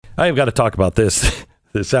I've got to talk about this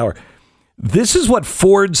hour. This is what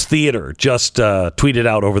Ford's Theater just tweeted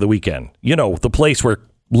out over the weekend. You know, the place where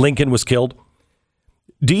Lincoln was killed.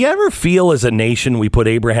 Do you ever feel as a nation we put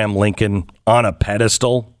Abraham Lincoln on a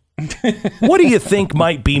pedestal? What do you think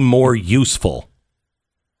might be more useful?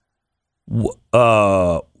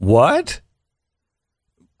 What?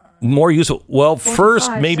 More useful? Well,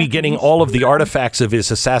 first, maybe getting all of the artifacts of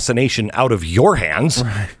his assassination out of your hands.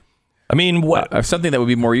 Right. I mean, what? Something that would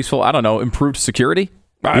be more useful, I don't know, improved security?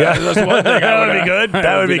 Yeah, that's one thing. That would be good.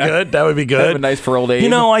 That would be good. That would be good. That would be nice for old age. You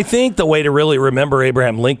know, I think the way to really remember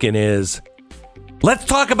Abraham Lincoln is, let's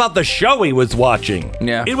talk about the show he was watching.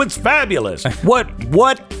 Yeah. It was fabulous. What?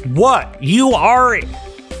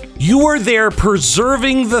 You were there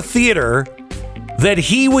preserving the theater that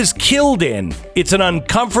he was killed in. It's an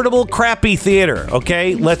uncomfortable, crappy theater,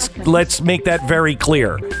 okay? Let's make that very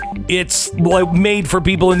clear. It's made for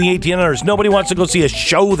people in the 1800s. Nobody wants to go see a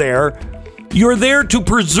show there. You're there to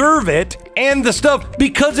preserve it and the stuff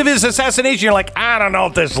because of his assassination. You're like, I don't know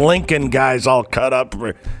if this Lincoln guy's all cut up.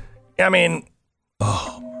 I mean,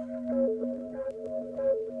 oh.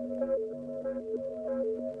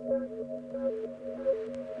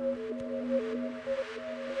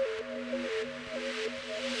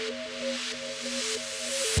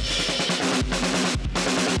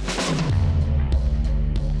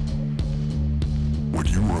 What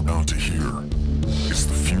you are about to hear is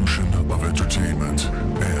the fusion of entertainment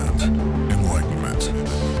and enlightenment.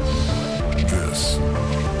 This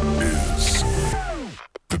is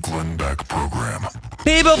the Glenn Beck Program.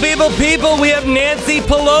 People, we have Nancy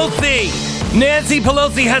Pelosi. Nancy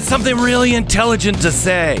Pelosi has something really intelligent to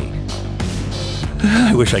say.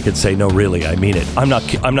 I wish I could say no, really, I mean it. I'm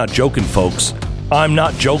not joking, folks.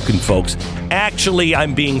 Actually,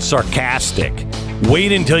 I'm being sarcastic.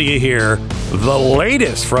 Wait until you hear the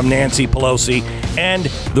latest from Nancy Pelosi. And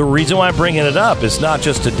the reason why I'm bringing it up is not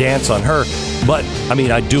just to dance on her, but, I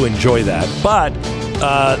mean, I do enjoy that. But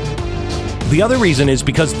the other reason is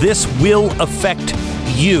because this will affect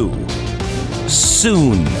you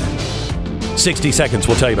soon. 60 seconds,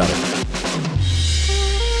 we'll tell you about it.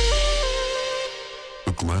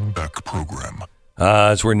 The Glenn Beck Program.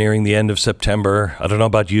 As we're nearing the end of September, I don't know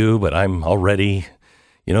about you, but I'm already,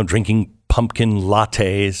 drinking pumpkin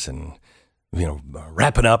lattes and,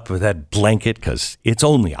 wrapping up with that blanket because it's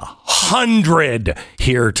only 100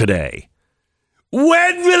 here today.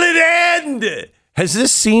 When will it end? Has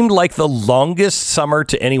this seemed like the longest summer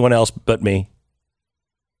to anyone else but me?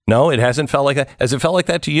 No, it hasn't felt like that. Has it felt like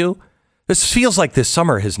that to you? This feels like this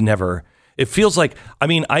summer has never. It feels like,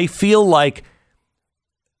 I feel like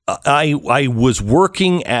I was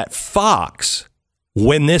working at Fox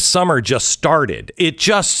when this summer just started. It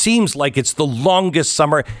just seems like it's the longest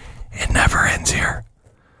summer. It never ends here.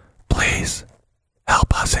 Please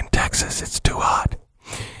help us in Texas. It's too hot.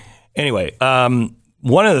 Anyway,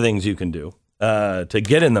 one of the things you can do to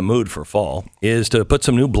get in the mood for fall is to put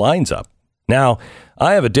some new blinds up. Now,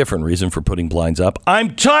 I have a different reason for putting blinds up.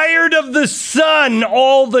 I'm tired of the sun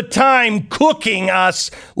all the time cooking us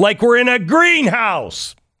like we're in a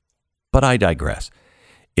greenhouse. But I digress.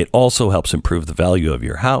 It also helps improve the value of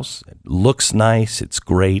your house. It looks nice. It's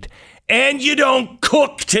great. And you don't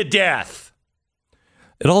cook to death.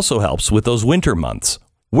 It also helps with those winter months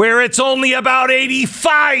where it's only about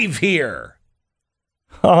 85 here.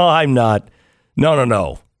 Oh, I'm not.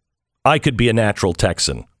 No. I could be a natural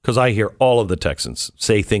Texan because I hear all of the Texans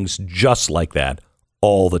say things just like that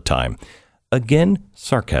all the time. Again,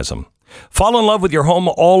 sarcasm. Fall in love with your home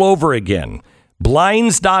all over again.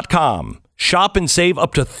 Blinds.com. Shop and save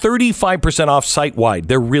up to 35% off site-wide.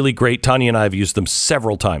 They're really great. Tanya and I have used them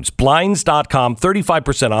several times. Blinds.com,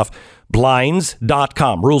 35% off.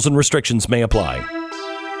 Blinds.com. Rules and restrictions may apply.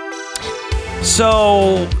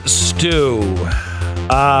 So, Stu,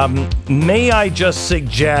 may I just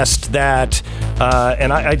suggest that,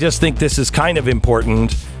 and I just think this is kind of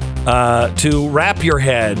important, to wrap your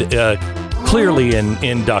head clearly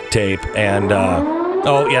in duct tape. And,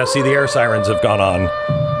 see, the air sirens have gone on.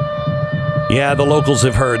 Yeah, the locals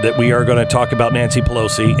have heard that we are going to talk about Nancy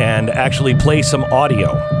Pelosi and actually play some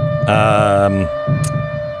audio.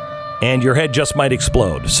 And your head just might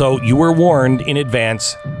explode. So you were warned in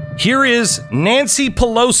advance. Here is Nancy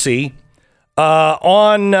Pelosi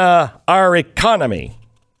on our economy.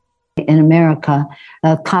 In America,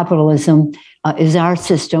 capitalism is our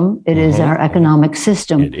system. It is our economic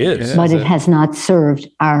system. It is. But it has not served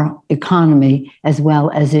our economy as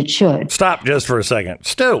well as it should. Stop just for a second.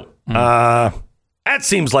 Stu, that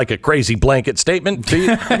seems like a crazy blanket statement to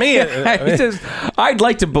me. He says, I'd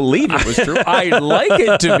like to believe it was true. I'd like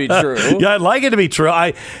it to be true. Yeah, I'd like it to be true.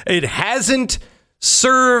 It hasn't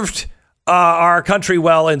served our country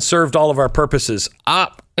well and served all of our purposes.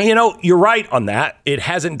 You're right on that. It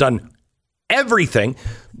hasn't done everything,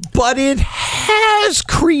 but it has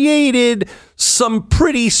created some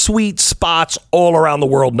pretty sweet spots all around the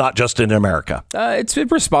world, not just in America. It's been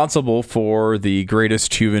responsible for the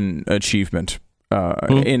greatest human achievement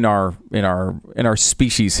in our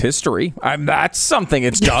species history. That's something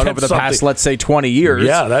it's done over the past, let's say, 20 years.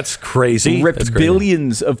 Yeah, that's crazy. Ripped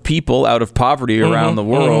billions of people out of poverty around the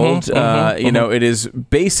world. It has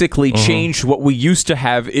basically changed what we used to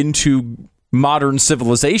have into modern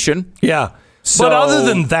civilization. Yeah. So, but other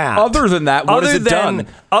than that, what has it done?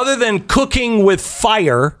 Other than cooking with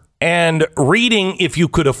fire and reading, if you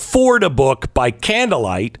could afford a book, by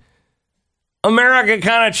candlelight, America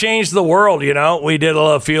kind of changed the world. We did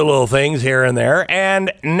a few little things here and there,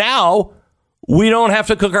 and now we don't have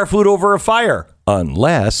to cook our food over a fire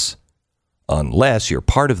unless you're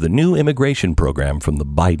part of the new immigration program from the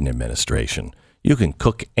Biden administration. You can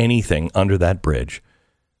cook anything under that bridge.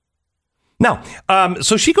 Now,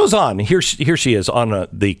 so she goes on. Here she is on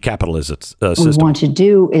the capitalist system. What we want to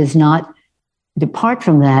do is not depart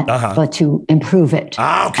from that, but to improve it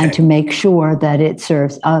and to make sure that it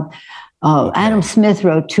serves. Adam Smith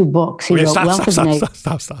wrote 2 books. He wrote Wealth of Nations.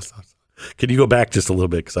 Stop. Can you go back just a little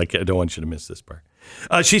bit? Because I don't want you to miss this part.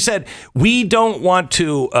 She said, we don't want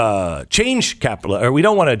to change capitalism, or we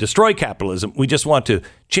don't want to destroy capitalism. We just want to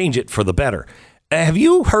change it for the better. Have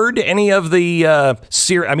you heard any of the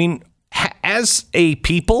as a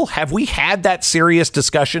people, have we had that serious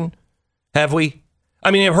discussion? Have we?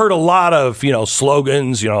 I mean, I've heard a lot of,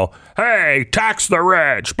 slogans, hey, tax the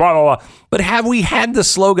rich, blah, blah, blah. But have we had the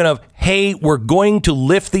slogan of, hey, we're going to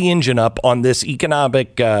lift the engine up on this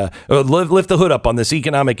economic, lift the hood up on this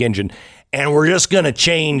economic engine, and we're just going to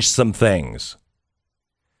change some things?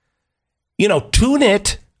 Tune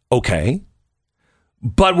it, okay.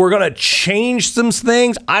 But we're going to change some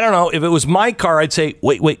things. I don't know. If it was my car, I'd say,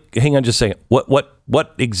 wait, hang on just a second.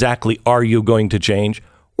 What exactly are you going to change?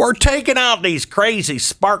 We're taking out these crazy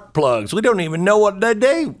spark plugs. We don't even know what they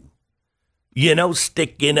do.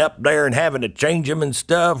 Sticking up there and having to change them and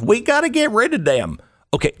stuff. We got to get rid of them.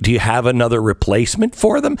 Okay, do you have another replacement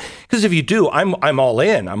for them? Because if you do, I'm all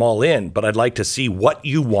in. I'm all in. But I'd like to see what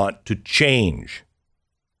you want to change.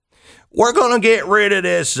 We're going to get rid of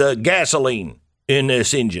this gasoline in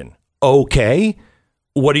this engine. Okay.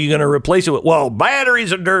 What are you going to replace it with? Well,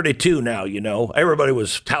 batteries are dirty too now, Everybody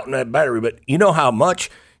was touting that battery, but you know how much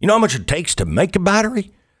it takes to make a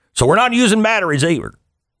battery? So we're not using batteries either.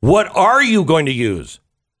 What are you going to use?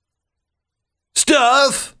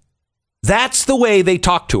 Stuff. That's the way they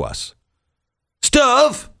talk to us.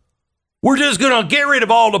 Stuff. We're just going to get rid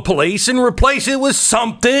of all the police and replace it with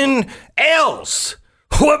something else.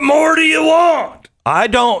 What more do you want? I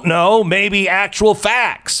don't know. Maybe actual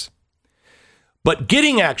facts. But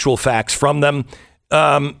getting actual facts from them,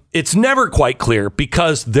 it's never quite clear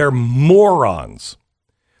because they're morons.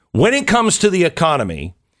 When it comes to the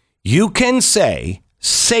economy, you can say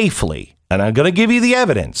safely, and I'm going to give you the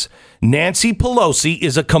evidence, Nancy Pelosi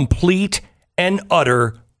is a complete and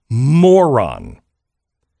utter moron.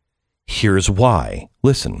 Here's why.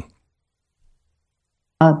 Listen.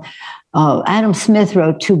 Adam Smith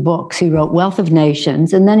wrote 2 books. He wrote Wealth of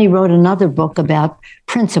Nations, and then he wrote another book about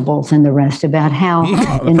principles and the rest, about how...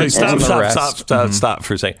 Stop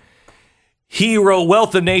for a second. He wrote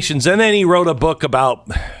Wealth of Nations, and then he wrote a book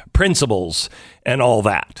about principles and all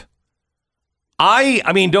that.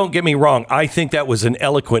 I mean, don't get me wrong. I think that was an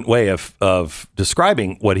eloquent way of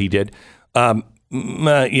describing what he did.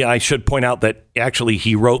 I should point out that actually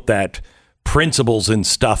he wrote that Principles and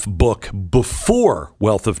Stuff book before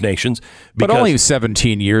Wealth of Nations. But only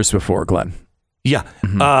 17 years before, Glenn. Yeah.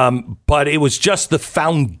 Mm-hmm. But it was just the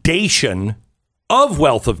foundation of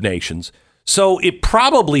Wealth of Nations. So it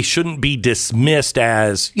probably shouldn't be dismissed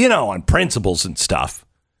as, on principles and stuff.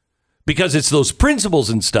 Because it's those principles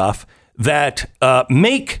and stuff that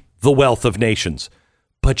make the Wealth of Nations.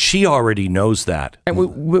 But she already knows that. And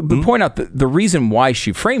we point out that the reason why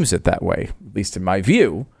she frames it that way, at least in my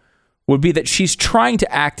view, would be that she's trying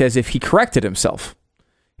to act as if he corrected himself.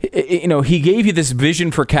 He gave you this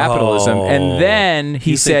vision for capitalism, and then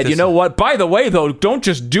he said, what? By the way, though, don't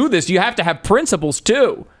just do this. You have to have principles,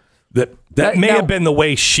 too. That may have been the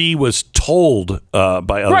way she was told by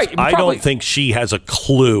others. Right, I don't think she has a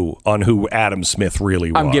clue on who Adam Smith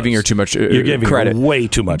really was. I'm giving her too much You're giving credit. her way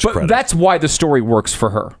too much credit. That's why the story works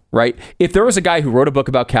for her, right? If there was a guy who wrote a book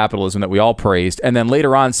about capitalism that we all praised, and then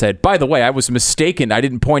later on said, by the way, I was mistaken. I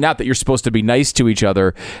didn't point out that you're supposed to be nice to each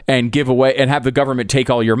other and give away and have the government take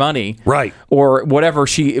all your money. Right. Or whatever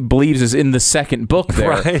she believes is in the second book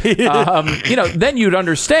there. Right. Then you'd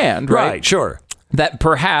understand, right? Right, sure. That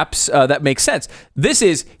perhaps that makes sense.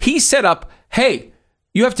 He set up, hey,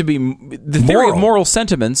 you have to be, the theory of moral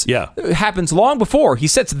sentiments happens long before. He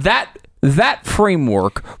sets that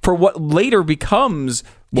framework for what later becomes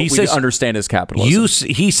what we understand as capitalism.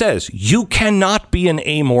 He says, you cannot be an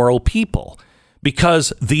amoral people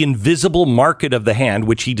because the invisible market of the hand,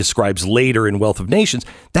 which he describes later in Wealth of Nations,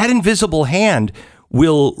 that invisible hand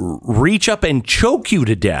will reach up and choke you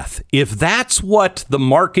to death. If that's what the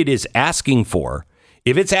market is asking for,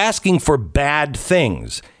 if it's asking for bad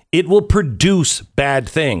things, it will produce bad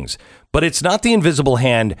things. But it's not the invisible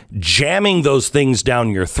hand jamming those things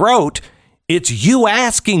down your throat. It's you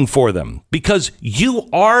asking for them because you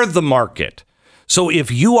are the market. So if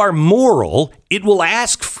you are moral, it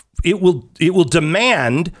will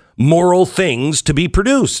demand moral things to be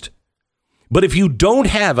produced. But if you don't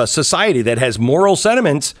have a society that has moral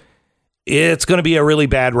sentiments, it's going to be a really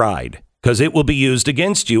bad ride because it will be used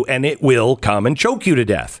against you and it will come and choke you to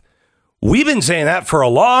death. We've been saying that for a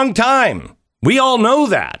long time. We all know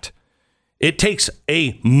that. It takes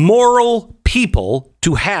a moral people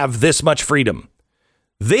to have this much freedom.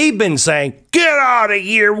 They've been saying, get out of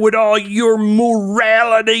here with all your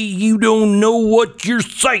morality. You don't know what you're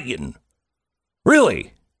saying.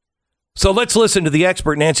 Really? So let's listen to the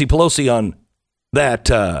expert Nancy Pelosi on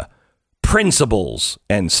that principles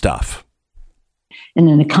and stuff. In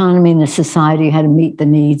an economy and a society, you had to meet the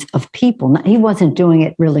needs of people. He wasn't doing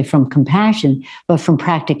it really from compassion, but from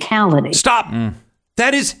practicality. Stop.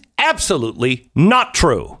 That is absolutely not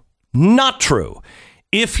true. Not true.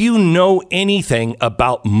 If you know anything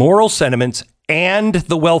about moral sentiments and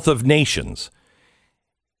the Wealth of Nations,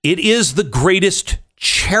 it is the greatest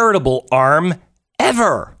charitable arm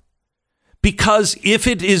ever. Because if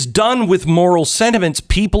it is done with moral sentiments,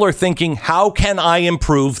 people are thinking, how can I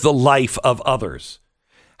improve the life of others?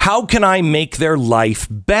 How can I make their life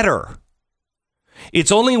better?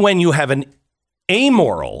 It's only when you have an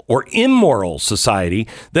amoral or immoral society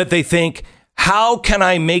that they think, how can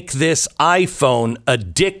I make this iPhone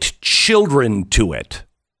addict children to it?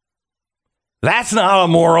 That's not a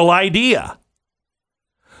moral idea.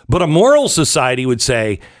 But a moral society would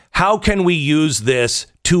say, how can we use this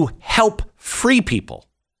to help free people?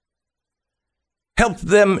 Help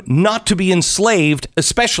them not to be enslaved,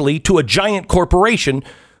 especially to a giant corporation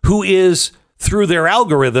who is, through their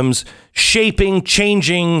algorithms, shaping,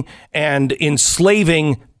 changing, and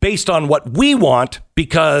enslaving based on what we want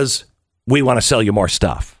because we want to sell you more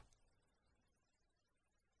stuff.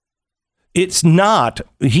 It's not,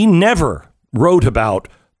 he never wrote about,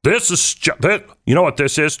 this is, you know what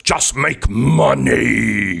this is? Just make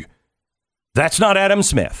money. That's not Adam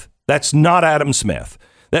Smith. That's not Adam Smith.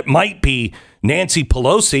 That might be Nancy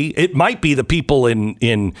Pelosi. It might be the people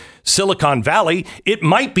in Silicon Valley. It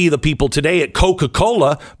might be the people today at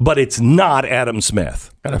Coca-Cola, but it's not Adam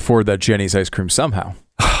Smith. Gotta afford that Jenny's ice cream somehow.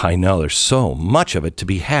 I know there's so much of it to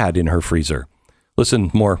be had in her freezer. Listen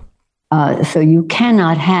more. So you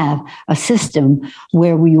cannot have a system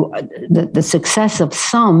where the success of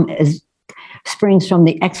some springs from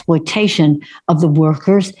the exploitation of the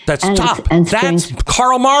workers. That's That's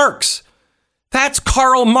Karl Marx. That's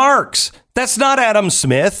Karl Marx. That's not Adam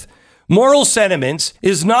Smith. Moral sentiments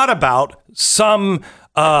is not about some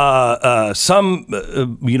buddy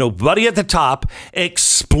at the top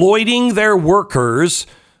exploiting their workers.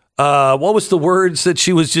 What was the words that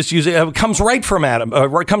she was just using? It comes right from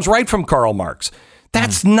it comes right from Karl Marx.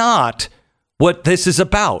 That's not what this is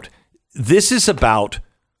about. This is about,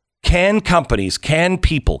 can companies, can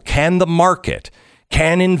people, can the market,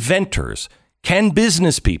 can inventors, can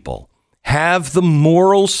business people have the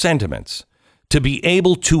moral sentiments to be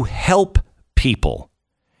able to help people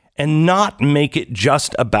and not make it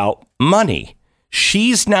just about money.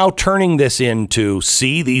 She's now turning this into,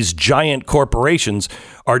 see, these giant corporations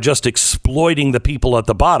are just exploiting the people at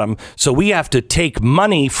the bottom, so we have to take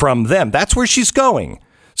money from them. That's where she's going.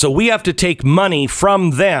 So we have to take money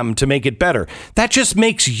from them to make it better. That just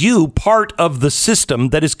makes you part of the system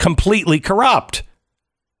that is completely corrupt.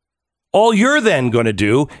 All you're then going to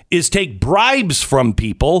do is take bribes from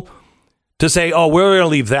people to say, oh, we're going to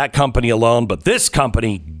leave that company alone, but this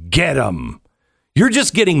company, get them. You're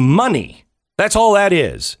just getting money. That's all that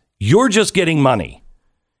is. You're just getting money.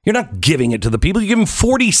 You're not giving it to the people. You're giving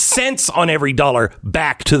 40 cents on every dollar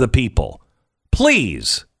back to the people.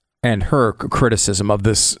 Please. And her criticism of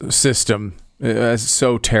this system is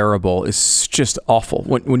so terrible. It's just awful.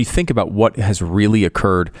 When you think about what has really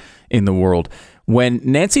occurred in the world, when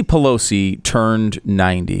Nancy Pelosi turned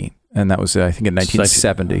 90, and that was, I think, in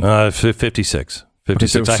 1970. 56.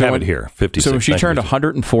 56. I have it here. 56. So she turned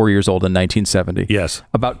 104 years old in 1970. Yes.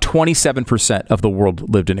 About 27% of the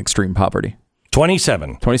world lived in extreme poverty.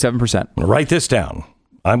 27%. Write this down.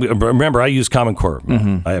 Remember, I use Common Core.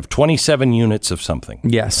 Mm-hmm. I have 27 units of something.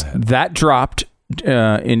 Yes. That dropped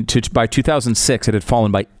by 2006. It had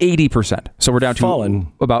fallen by 80%. So we're down to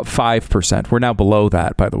about 5%. We're now below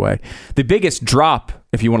that, by the way. The biggest drop,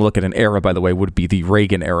 if you want to look at an era, by the way, would be the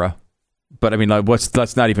Reagan era. But I mean,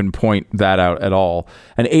 let's not even point that out at all.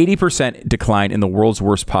 An 80% decline in the world's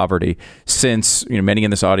worst poverty since, many in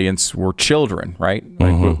this audience were children, right?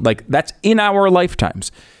 Mm-hmm. Like that's in our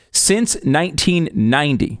lifetimes. Since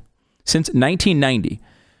 1990,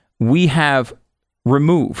 we have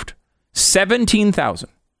removed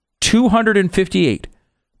 17,258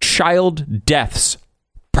 child deaths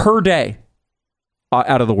per day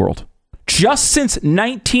out of the world. Just since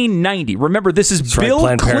 1990. Remember, this is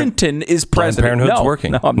Bill Clinton is president. Planned Parenthood's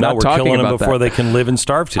working. No, I'm not we're talking killing about them before they can live and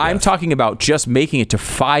starve to death. I'm talking about just making it to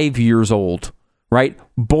 5 years old, right?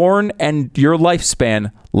 Born and your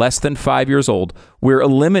lifespan less than 5 years old. We're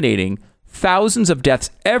eliminating thousands of deaths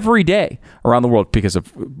every day around the world because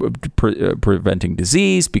of preventing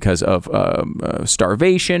disease, because of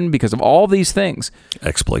starvation, because of all these things.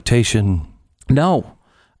 Exploitation. No.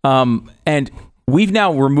 And we've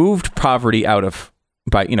now removed poverty out of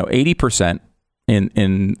by 80%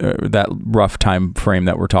 in that rough time frame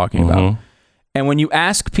that we're talking about. And when you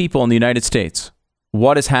ask people in the United States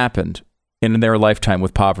what has happened in their lifetime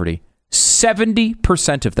with poverty,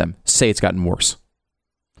 70% of them say it's gotten worse.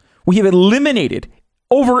 We have eliminated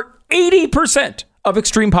over 80% of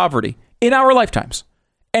extreme poverty in our lifetimes.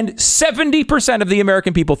 And 70% of the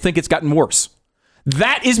American people think it's gotten worse.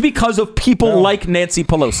 That is because of people like Nancy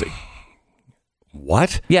Pelosi.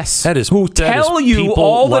 What? Yes. That is who tell you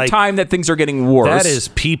all the time that things are getting worse. That is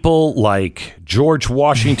people like George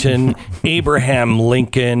Washington, Abraham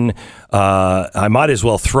Lincoln. I might as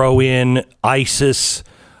well throw in ISIS,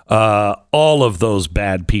 all of those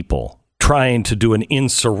bad people trying to do an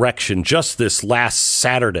insurrection just this last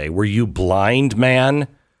Saturday. Were you blind, man?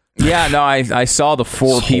 Yeah, no, I saw the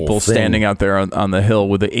four people standing out there on the hill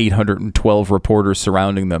with the 812 reporters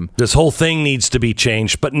surrounding them. This whole thing needs to be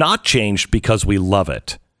changed, but not changed because we love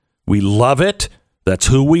it. We love it. That's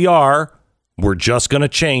who we are. We're just going to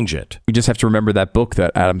change it. You just have to remember that book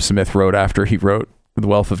that Adam Smith wrote after he wrote The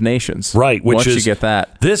Wealth of Nations. Right. Once you get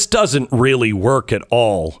that. This doesn't really work at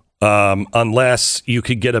all unless you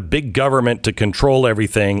could get a big government to control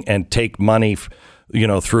everything and take money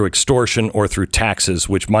through extortion or through taxes,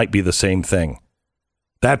 which might be the same thing.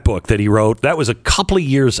 That book that he wrote, that was a couple of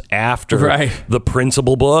years after the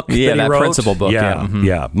principal book that he wrote. Principal book. Yeah.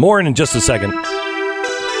 Yeah. More in just a second.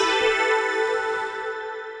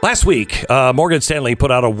 Last week, Morgan Stanley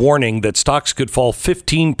put out a warning that stocks could fall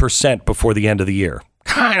 15% before the end of the year.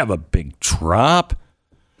 Kind of a big drop.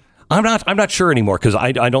 I'm not sure anymore because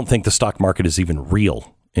I don't think the stock market is even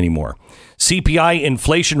real anymore. CPI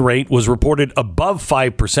inflation rate was reported above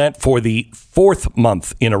 5% for the fourth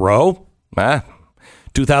month in a row.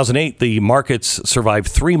 2008, the markets survived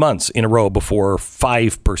 3 months in a row before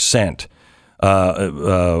 5%.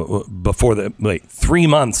 3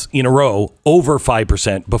 months in a row over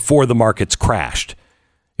 5% before the markets crashed.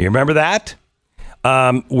 You remember that?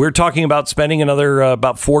 We're talking about spending another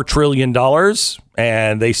about $4 trillion,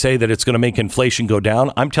 and they say that it's going to make inflation go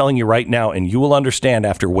down. I'm telling you right now, and you will understand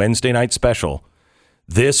after Wednesday night special,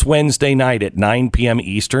 this Wednesday night at 9 p.m.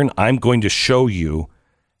 Eastern, I'm going to show you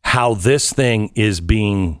how this thing is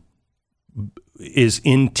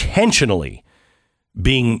intentionally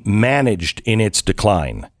being managed in its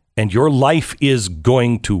decline. And your life is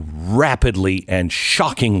going to rapidly and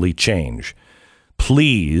shockingly change.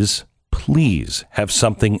 Please have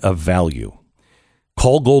something of value.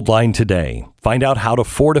 Call Goldline today. Find out how to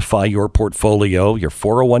fortify your portfolio, your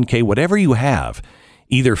 401k, whatever you have,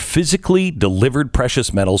 either physically delivered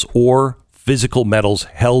precious metals or physical metals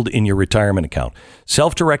held in your retirement account,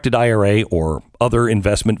 self-directed IRA or other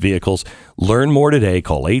investment vehicles. Learn more today.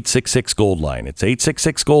 Call 866-GOLDLINE. It's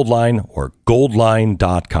 866-GOLDLINE or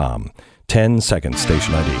goldline.com. 10 seconds,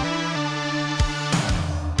 station ID.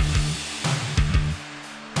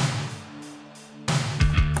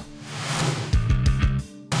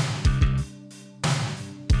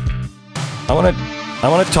 I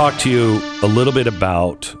want to talk to you a little bit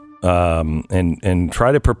about and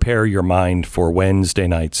try to prepare your mind for Wednesday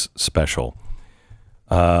night's special.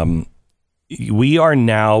 We are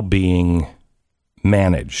now being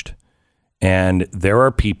managed, and there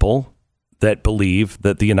are people that believe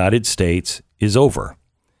that the United States is over,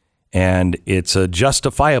 and it's a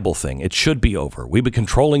justifiable thing. It should be over. We've been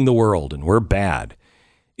controlling the world, and we're bad.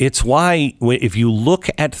 It's why if you look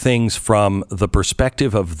at things from the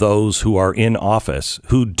perspective of those who are in office,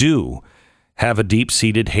 who do have a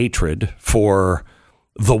deep-seated hatred for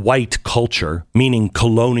the white culture, meaning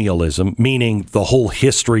colonialism, meaning the whole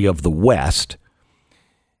history of the West,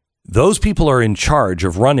 those people are in charge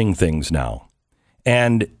of running things now.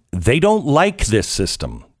 And they don't like this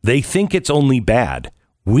system. They think it's only bad.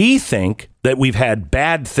 We think that we've had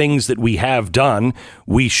bad things that we have done.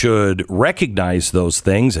 We should recognize those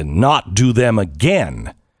things and not do them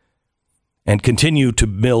again and continue to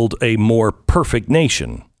build a more perfect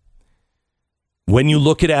nation. When you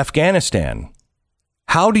look at Afghanistan,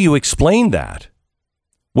 how do you explain that?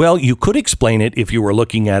 Well, you could explain it if you were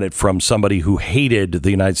looking at it from somebody who hated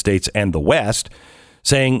the United States and the West,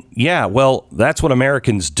 saying, yeah, well, that's what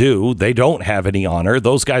Americans do. They don't have any honor.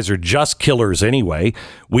 Those guys are just killers anyway.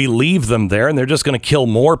 We leave them there and they're just going to kill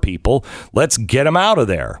more people. Let's get them out of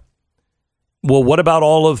there. Well, what about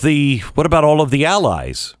all of the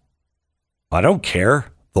allies? I don't care.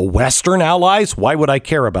 The Western allies? Why would I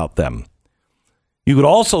care about them? You could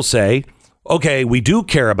also say, okay, we do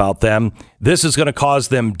care about them. This is going to cause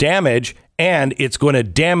them damage, and it's going to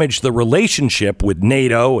damage the relationship with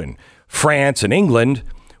NATO and France and England,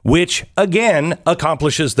 which again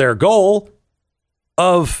accomplishes their goal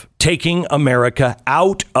of taking America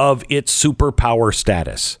out of its superpower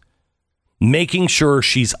status, making sure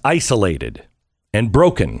she's isolated and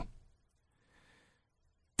broken.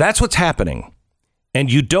 That's what's happening.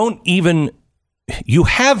 And you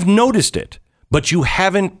have noticed it, but you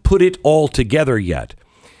haven't put it all together yet.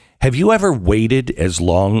 Have you ever waited as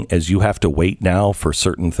long as you have to wait now for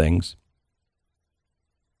certain things?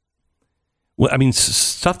 Well, I mean,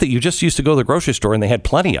 stuff that you just used to go to the grocery store and they had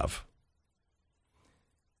plenty of.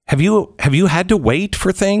 Have you had to wait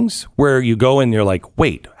for things where you go and you're like,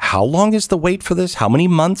 wait, how long is the wait for this? How many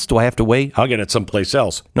months do I have to wait? I'll get it someplace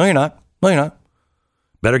else. No, you're not. No, you're not.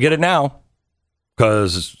 Better get it now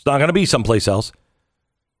because it's not going to be someplace else.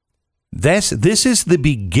 This is the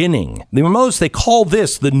beginning. They call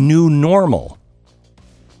this the new normal.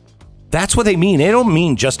 That's what they mean. They don't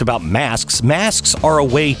mean just about masks. Masks are a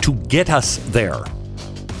way to get us there.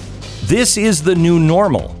 This is the new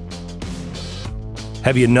normal.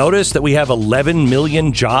 Have you noticed that we have 11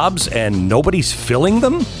 million jobs and nobody's filling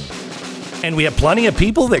them? And we have plenty of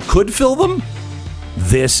people that could fill them?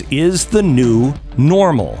 This is the new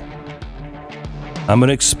normal. I'm going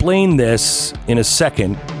to explain this in a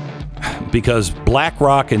second because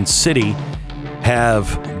BlackRock and Citi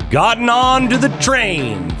have gotten on to the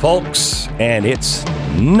train, folks, and it's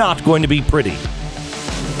not going to be pretty.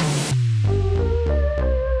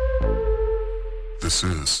 This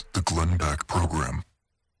is the Glenn Beck Program.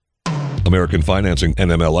 American Financing,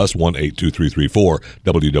 NMLS 182334,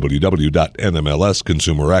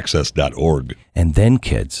 www.nmlsconsumeraccess.org. And then,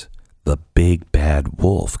 kids, the big bad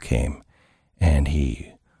wolf came, and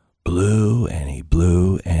he blew, and he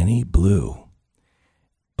blew, and he blew.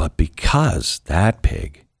 But because that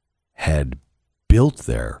pig had built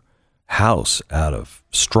their house out of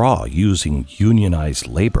straw using unionized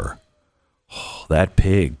labor, that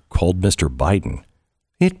pig called Mr. Biden.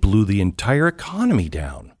 It blew the entire economy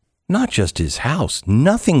down. Not just his house.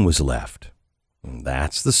 Nothing was left. And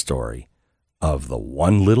that's the story of the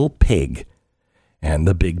one little pig and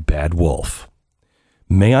the big bad wolf.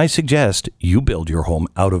 May I suggest you build your home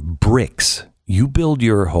out of bricks. You build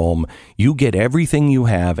your home, you get everything you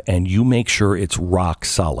have, and you make sure it's rock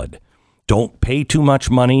solid. Don't pay too much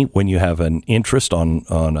money when you have an interest on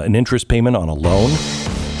an interest payment on a loan.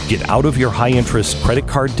 Get out of your high interest credit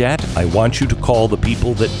card debt. I want you to call the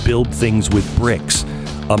people that build things with bricks.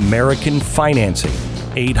 American Financing,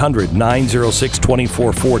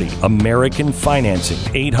 800-906-2440. American Financing,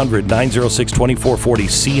 800-906-2440.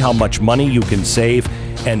 See how much money you can save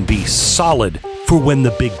and be solid for when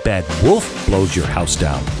the big bad wolf blows your house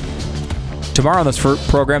down. Tomorrow on this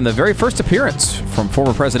program, the very first appearance from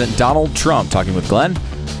former President Donald Trump, talking with Glenn.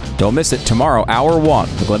 Don't miss it tomorrow, hour 1,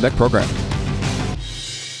 the Glenn Beck Program.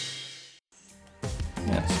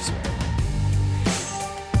 Yes.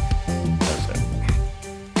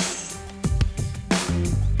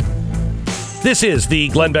 This is the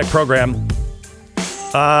Glenn Beck Program.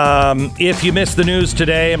 If you missed the news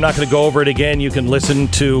today, I'm not going to go over it again. You can listen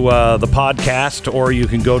to the podcast, or you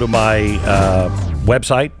can go to my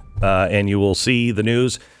website and you will see the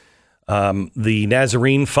news. The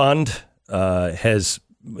Nazarene Fund has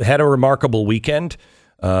had a remarkable weekend.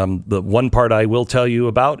 The one part I will tell you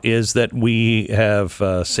about is that we have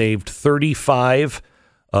saved 35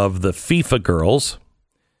 of the FIFA girls.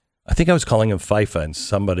 I think I was calling them FIFA, and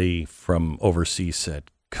somebody from overseas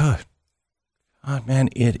said, God, man,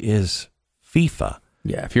 it is FIFA.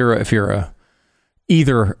 Yeah, if you're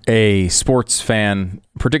either a sports fan,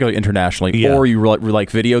 particularly internationally, or you like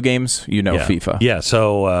video games, FIFA. Yeah,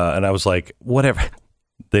 so, and I was like, whatever.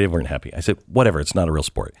 They weren't happy. I said, whatever, it's not a real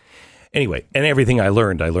sport. Anyway, and everything I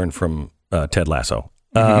learned from Ted Lasso.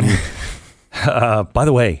 By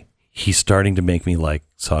the way, he's starting to make me like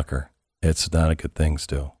soccer. It's not a good thing,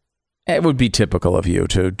 Stu. It would be typical of you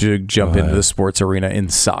to jump into the sports arena in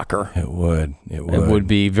soccer. It would. It would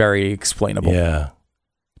be very explainable. Yeah.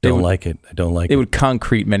 I don't like it. It would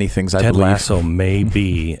concrete many things, I believe. Ted Lasso may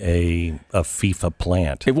be a FIFA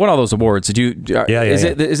plant. It won all those awards. Did you?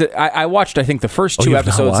 Is it? I watched, I think, the first 2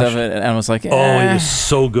 episodes of it, and I was like, Oh, it is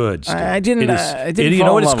so good, Stu. I didn't you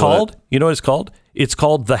know what it's called? You know what it's called? It's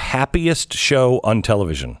called The Happiest Show on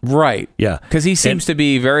Television. Right. Yeah. Because he seems to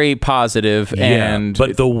be very positive. And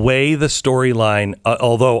but the way the storyline,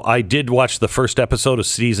 although I did watch the first episode of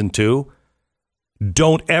season 2,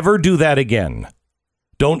 don't ever do that again.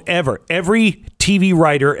 Don't ever. Every TV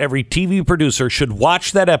writer, every TV producer should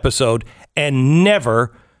watch that episode and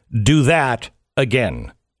never do that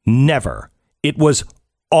again. Never. It was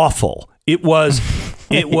awful. It was.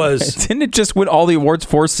 Didn't it just win all the awards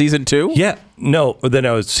for season 2? Yeah. No, then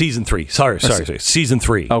it was season 3. Sorry. Season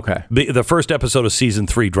 3. Okay. The first episode of season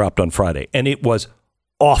 3 dropped on Friday, and it was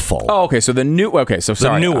awful. Oh, okay. So the new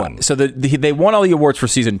one. So they won all the awards for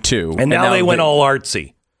season 2. And now they went all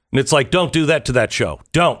artsy. And it's like, don't do that to that show.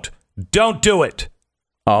 Don't do it.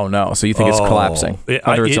 Oh, no. So you think it's collapsing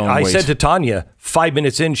under its own weight. I said to Tanya, 5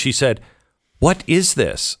 minutes in, she said, what is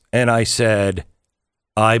this? And I said,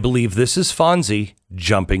 I believe this is Fonzie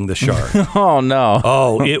jumping the shark. Oh, no.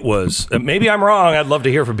 Oh, it was. Maybe I'm wrong. I'd love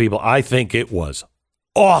to hear from people. I think it was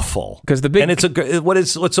awful. And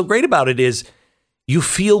what's so great about it is you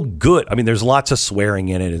feel good. I mean, there's lots of swearing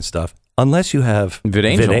in it and stuff, unless you have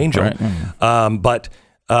VidAngel. Right? But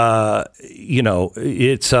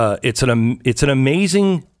it's an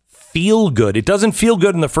amazing feel good. It doesn't feel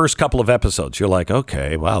good in the first couple of episodes. You're like,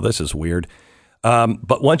 okay, wow, this is weird.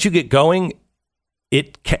 But once you get going,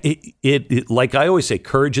 it like I always say,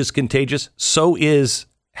 courage is contagious. So is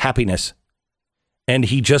happiness. And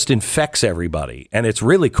he just infects everybody. And it's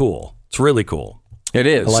really cool. It's really cool. It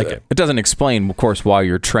is. I like it. It doesn't explain, of course, why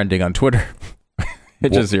you're trending on Twitter.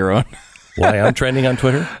 It's just your own. Why I'm trending on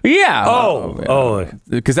Twitter? Yeah. Oh.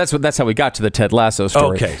 Because that's how we got to the Ted Lasso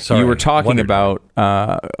story. Okay, sorry. You were talking about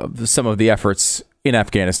some of the efforts in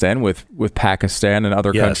Afghanistan with Pakistan and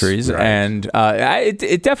other countries. Right. And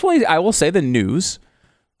it definitely, I will say, the news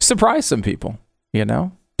surprised some people,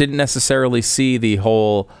 Didn't necessarily see the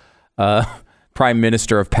whole Prime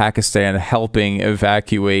Minister of Pakistan helping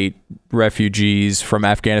evacuate refugees from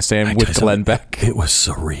Afghanistan with Glenn Beck. It was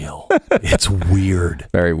surreal. It's weird.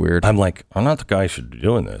 Very weird. I'm like, I'm not the guy who should be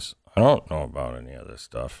doing this. I don't know about any of this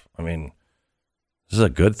stuff. I mean, is this a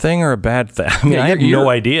good thing or a bad thing? I mean, I have no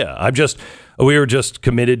idea. We were just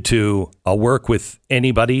committed to, I'll work with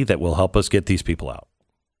anybody that will help us get these people out.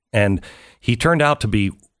 And he turned out to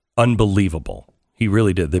be unbelievable. He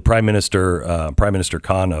really did. The Prime Minister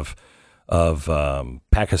Khan of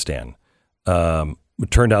Pakistan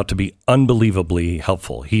turned out to be unbelievably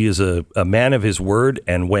helpful. He is a man of his word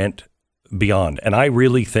and went beyond. And I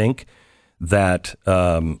really think that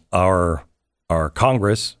our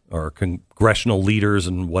Congress or congressional leaders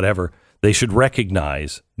and whatever, they should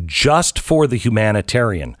recognize just for the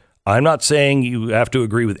humanitarian. I'm not saying you have to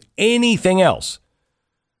agree with anything else,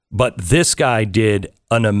 but this guy did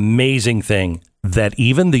an amazing thing that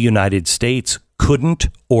even the United States couldn't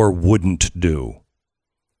or wouldn't do.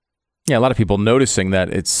 Yeah, a lot of people noticing that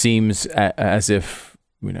it seems as if,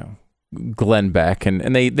 Glenn Beck,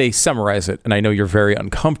 and they summarize it, and I know you're very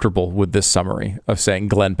uncomfortable with this summary of saying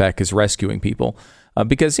Glenn Beck is rescuing people,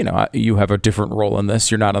 because, you have a different role in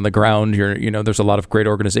this. You're not on the ground. There's a lot of great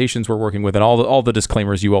organizations we're working with and all the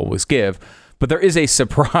disclaimers you always give. But there is a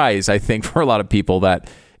surprise, I think, for a lot of people that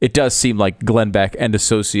it does seem like Glenn Beck and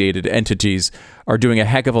associated entities are doing a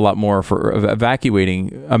heck of a lot more for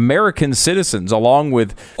evacuating American citizens along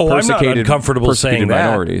with persecuted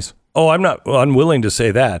minorities. I'm not unwilling to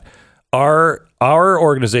say that. Our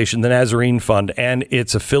organization, the Nazarene Fund, and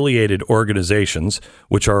its affiliated organizations,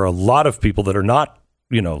 which are a lot of people that are not,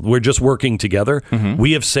 we're just working together. Mm-hmm.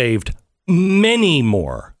 We have saved many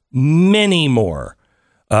more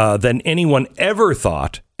than anyone ever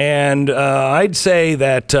thought And I'd say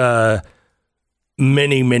that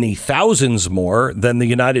many, many thousands more than the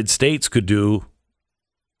United States could do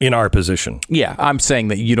in our position. Yeah, I'm saying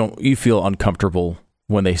that you feel uncomfortable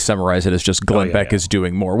when they summarize it as just Glenn Beck is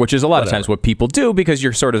doing more, which is a lot of times what people do because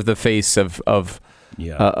you're sort of the face of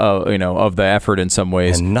the effort in some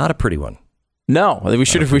ways. And not a pretty one. No, we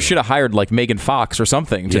should have hired like Megan Fox or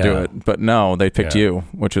something to do it, but no, they picked you,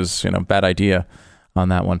 which is bad idea on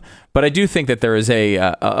that one. But I do think that there is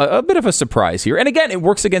a bit of a surprise here, and again, it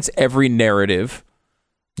works against every narrative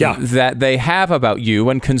that they have about you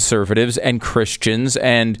and conservatives and Christians,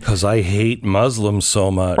 and because I hate Muslims so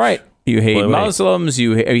much, right? You hate Muslims.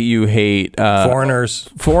 You hate foreigners,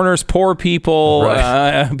 poor people,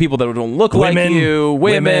 people that don't look like you,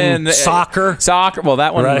 women, soccer. Well,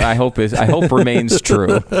 that one I hope remains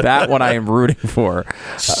true. That one I am rooting for.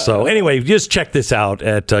 So anyway, just check this out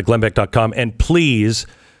at glennbeck.com, and please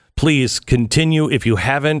continue. If you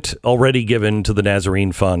haven't already given to the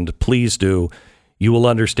Nazarene Fund, please do. You will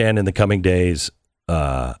understand in the coming days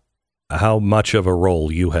how much of a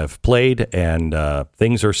role you have played, and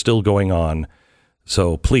things are still going on.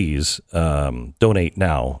 So please donate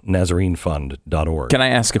now, NazareneFund.org. Can I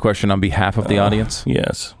ask a question on behalf of the audience?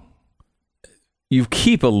 Yes. You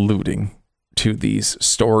keep alluding to these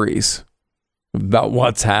stories about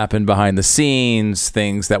what's happened behind the scenes,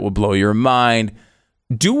 things that will blow your mind.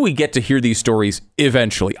 Do we get to hear these stories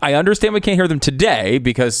eventually? I understand we can't hear them today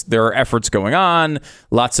because there are efforts going on.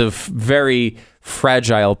 Lots of very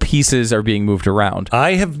fragile pieces are being moved around.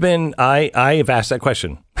 I have asked that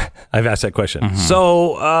question. I've asked that question. Mm-hmm.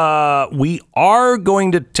 So we are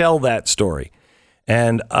going to tell that story.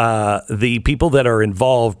 And the people that are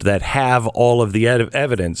involved that have all of the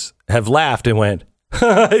evidence have laughed and went,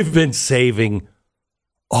 I've been saving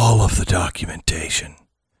all of the documentation.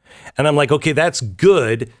 And I'm like, okay, that's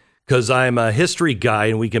good because I'm a history guy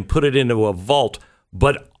and we can put it into a vault.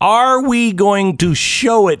 But are we going to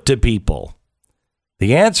show it to people?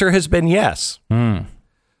 The answer has been yes.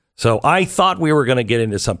 So I thought we were going to get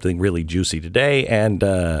into something really juicy today. And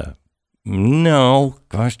no,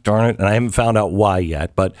 gosh darn it. And I haven't found out why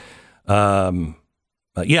yet. But yeah.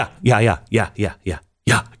 Yes.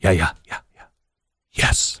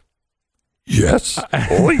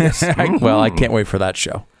 Oh, yes. Well, I can't wait for that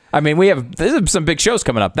show. I mean, there's some big shows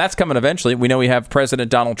coming up. That's coming eventually. We know we have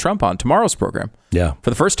President Donald Trump on tomorrow's program. Yeah. For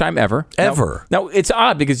the first time ever. Now, it's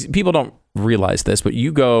odd because people don't realize this, but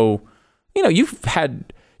you've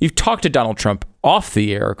talked to Donald Trump off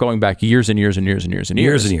the air going back years and years and years and years and years.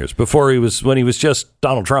 Years and years before when he was just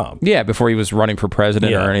Donald Trump. Yeah, before he was running for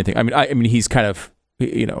president or anything. I mean, he's kind of,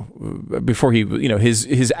 before he,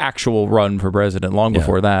 his actual run for president long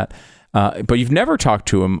before that. But you've never talked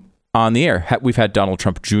to him on the air. We've had Donald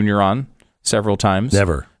Trump Jr. on several times.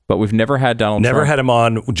 Never. But we've never had Donald Trump. Never had him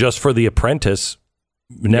on just for The Apprentice.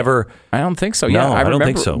 Never. I don't think so. No, Yeah, I don't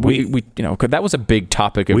think so. We that was a big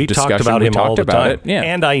topic of discussion. We talked about him all the time. Yeah.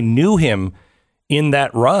 And I knew him in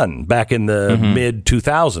that run back in the mid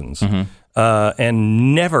 2000s.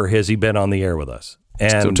 And never has he been on the air with us.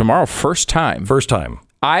 And so tomorrow, first time.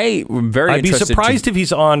 I'd be surprised if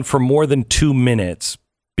he's on for more than 2 minutes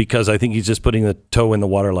because I think he's just putting the toe in the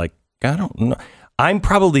water like, I don't know. I'm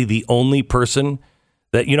probably the only person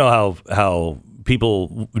that, how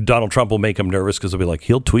people, Donald Trump will make him nervous because they'll be like,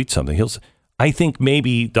 he'll tweet something. I think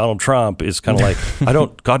maybe Donald Trump is kind of like,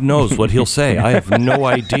 God knows what he'll say. I have no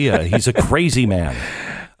idea. He's a crazy man.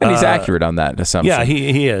 And he's accurate on that assumption. Yeah,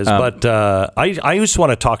 he is. But I just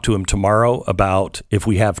want to talk to him tomorrow about, if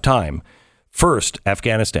we have time, first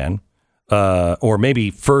Afghanistan, or maybe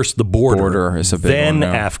first the border is a big then one,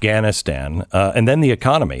 Afghanistan, and then the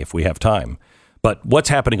economy if we have time. But what's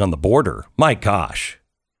happening on the border? My gosh.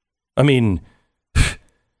 I mean,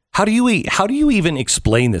 how do you even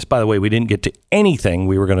explain this? By the way, we didn't get to anything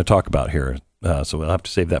we were going to talk about here, so we'll have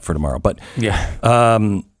to save that for tomorrow. But yeah,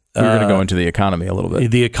 we're going to go into the economy a little bit.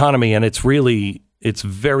 The economy, and it's very,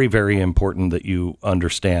 very important that you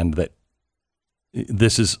understand that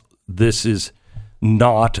this is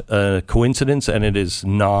not a coincidence, and it is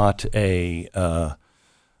not a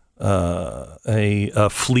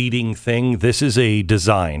fleeting thing. This is a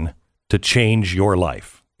design to change your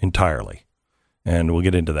life entirely. And we'll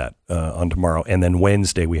get into that on tomorrow. And then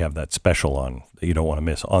Wednesday, we have that special on that you don't want to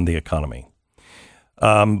miss on the economy.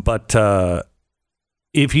 But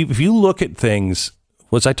if you look at things,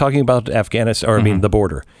 was I talking about Afghanistan, or I mean the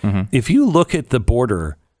border? Mm-hmm. If you look at the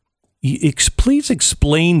border, please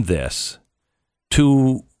explain this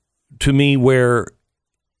to me where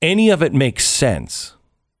any of it makes sense.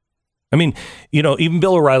 I mean, even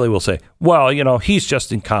Bill O'Reilly will say, well, he's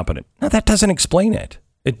just incompetent. No, that doesn't explain it.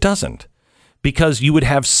 It doesn't. because you would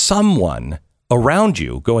have someone around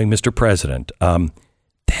you going, Mr. President,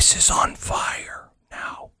 this is on fire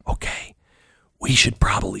now. Okay, we should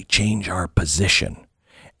probably change our position.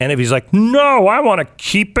 And if he's like, no, I want to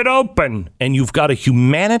keep it open. And you've got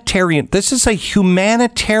this is a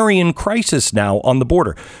humanitarian crisis now on the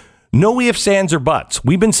border. No ifs, ands, or buts.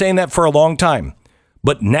 We've been saying that for a long time.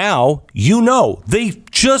 But now, they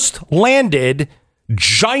just landed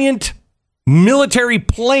giant military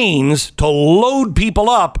planes to load people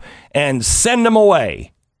up and send them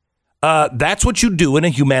away. That's what you do in a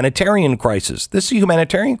humanitarian crisis. This is a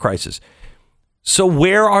humanitarian crisis. So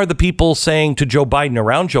where are the people saying to Joe Biden,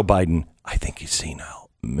 around Joe Biden, I think he's senile.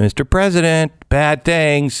 Mr. President, bad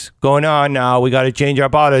things going on now. We got to change our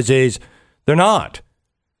policies. They're not.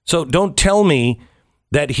 So don't tell me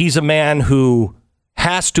that he's a man who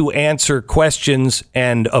has to answer questions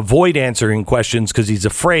and avoid answering questions because he's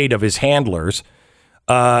afraid of his handlers.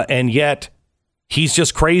 And yet he's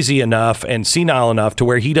just crazy enough and senile enough to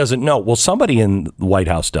where he doesn't know. Well, somebody in the White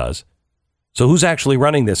House does. So who's actually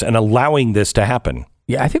running this and allowing this to happen?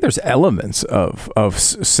 Yeah, I think there's elements of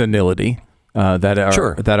senility that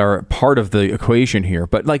are part of the equation here.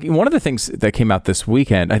 But like one of the things that came out this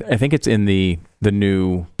weekend, I think it's in the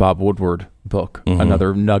new Bob Woodward book,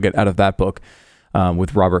 another nugget out of that book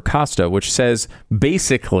with Robert Costa, which says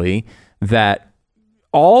basically that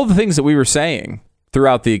all the things that we were saying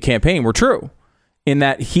throughout the campaign were true, in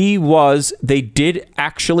that they did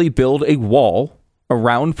actually build a wall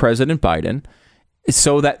around President Biden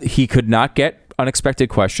so that he could not get unexpected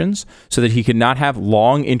questions, so that he could not have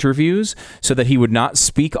long interviews, so that he would not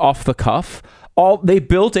speak off the cuff. They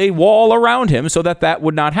built a wall around him so that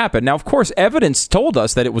would not happen. Now, of course, evidence told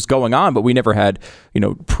us that it was going on, but we never had,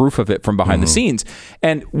 proof of it from behind the scenes.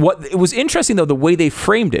 And it was interesting, though, the way they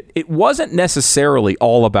framed it, it wasn't necessarily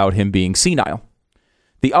all about him being senile.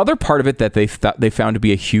 The other part of it that they found to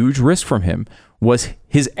be a huge risk from him was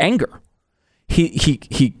his anger.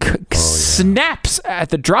 He snaps at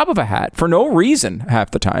the drop of a hat for no reason half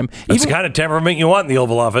the time. That's the kind of temperament you want in the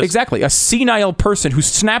Oval Office. Exactly. A senile person who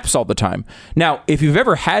snaps all the time. Now, if you've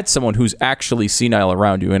ever had someone who's actually senile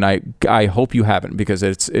around you, and I hope you haven't, because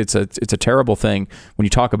it's a terrible thing when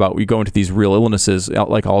you go into these real illnesses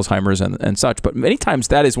like Alzheimer's and such. But many times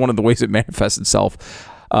that is one of the ways it manifests itself.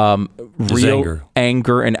 Real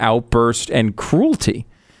anger and outburst and cruelty.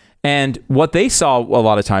 And what they saw a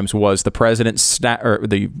lot of times was the president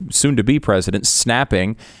the soon-to-be president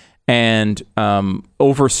snapping and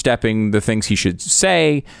overstepping the things he should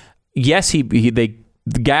say. Yes, the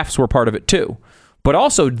gaffes were part of it too, but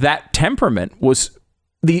also that temperament was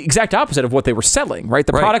the exact opposite of what they were selling. Right,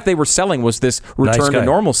 the product they were selling was this return to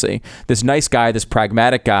normalcy. This nice guy, this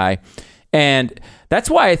pragmatic guy. And that's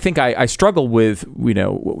why I think I struggle with,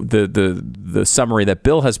 the summary that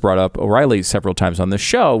Bill has brought up O'Reilly several times on this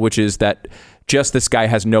show, which is that just this guy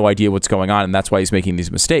has no idea what's going on, and that's why he's making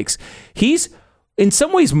these mistakes. He's in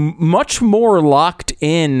some ways much more locked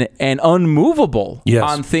in and unmovable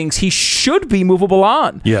on things he should be movable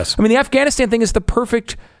on. Yes. I mean, the Afghanistan thing is the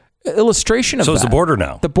perfect illustration of that. So is the border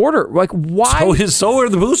now. The border, like, why? So are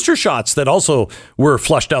the booster shots that also were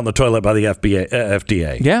flushed down the toilet by the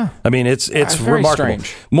FDA. Yeah. I mean, it's remarkable.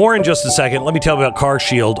 Strange. More in just a second. Let me tell you about Car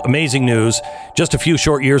Shield. Amazing news. Just a few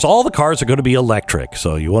short years, all the cars are going to be electric,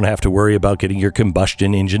 so you won't have to worry about getting your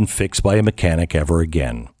combustion engine fixed by a mechanic ever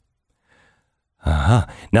again.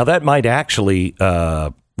 Now, that might actually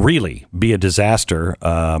really be a disaster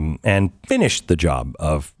and finish the job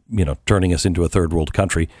of, turning us into a third world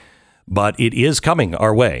country. But it is coming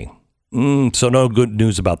our way. So no good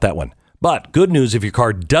news about that one. But good news, if your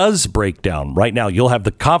car does break down right now, you'll have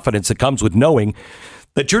the confidence that comes with knowing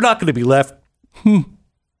that you're not going to be left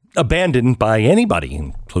abandoned by anybody,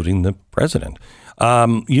 including the president.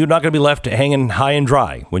 You're not going to be left hanging high and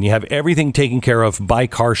dry when you have everything taken care of by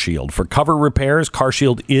Car Shield. For cover repairs, Car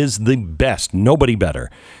Shield is the best. Nobody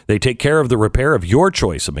better. They take care of the repair of your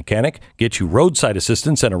choice of mechanic, get you roadside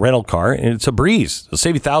assistance and a rental car, and it's a breeze. They'll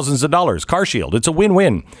save you thousands of dollars. Car Shield, it's a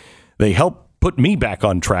win-win. They help put me back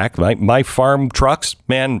on track. My farm trucks,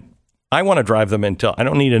 man, I want to drive them until I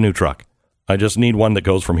don't need a new truck. I just need one that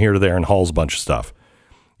goes from here to there and hauls a bunch of stuff.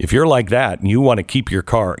 If you're like that and you want to keep your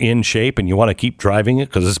car in shape and you want to keep driving it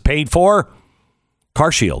because it's paid for,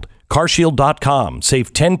 Car Shield, carshield.com.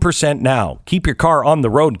 Save 10% now. Keep your car on the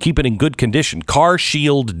road. Keep it in good condition.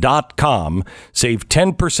 Carshield.com. Save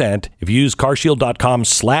 10% if you use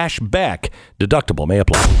carshield.com/Beck. Deductible may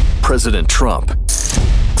apply. President Trump.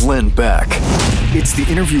 Glenn Beck. It's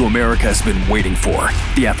the interview America has been waiting for.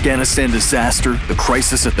 The Afghanistan disaster, the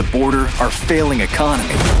crisis at the border, our failing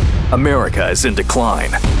economy. America is in decline.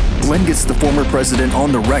 Glenn gets the former president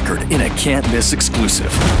on the record in a can't-miss exclusive.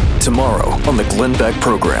 Tomorrow on the Glenn Beck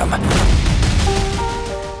Program.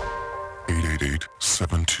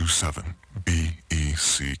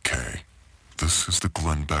 888-727-BECK. This is the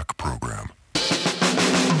Glenn Beck Program.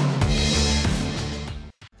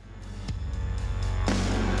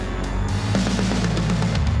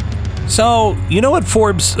 So, you know what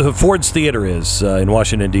Ford's Theater is in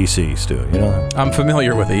Washington, D.C., Stu? You know? I'm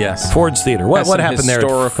familiar with it, yes. Ford's Theater. What happened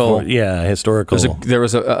historical, there? Historical. There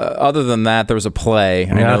was other than that, there was a play.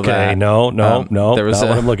 I know that. No. There was not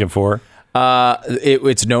what I'm looking for.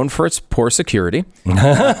 It's known for its poor security.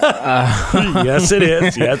 Yes, it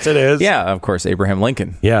is. Yes, it is. Yeah, of course, Abraham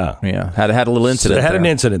Lincoln. Yeah. Had a little incident. It had an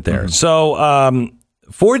incident there. Mm-hmm. So,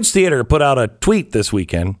 Ford's Theater put out a tweet this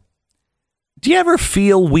weekend. Do you ever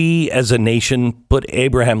feel we as a nation put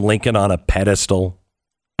Abraham Lincoln on a pedestal?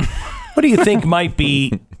 What do you think might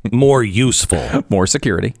be more useful? More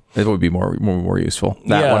security. It would be more useful.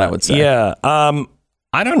 That one, I would say. Yeah.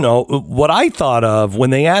 I don't know. What I thought of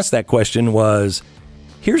when they asked that question was,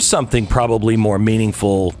 here's something probably more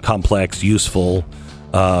meaningful, complex, useful,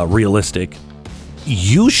 realistic.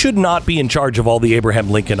 You should not be in charge of all the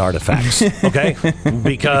Abraham Lincoln artifacts, okay?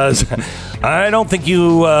 Because I don't think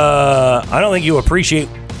you appreciate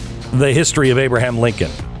the history of Abraham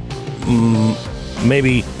Lincoln.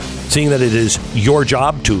 Maybe seeing that it is your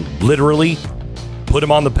job to literally put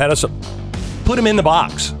him on the pedestal, put him in the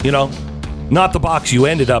box, not the box you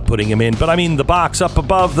ended up putting him in, but I mean the box up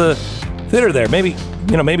above the theater there. Maybe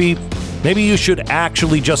you should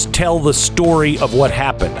actually just tell the story of what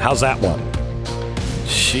happened. How's that one?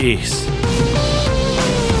 Jeez.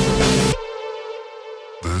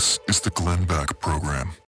 This is the Glenn Beck Program.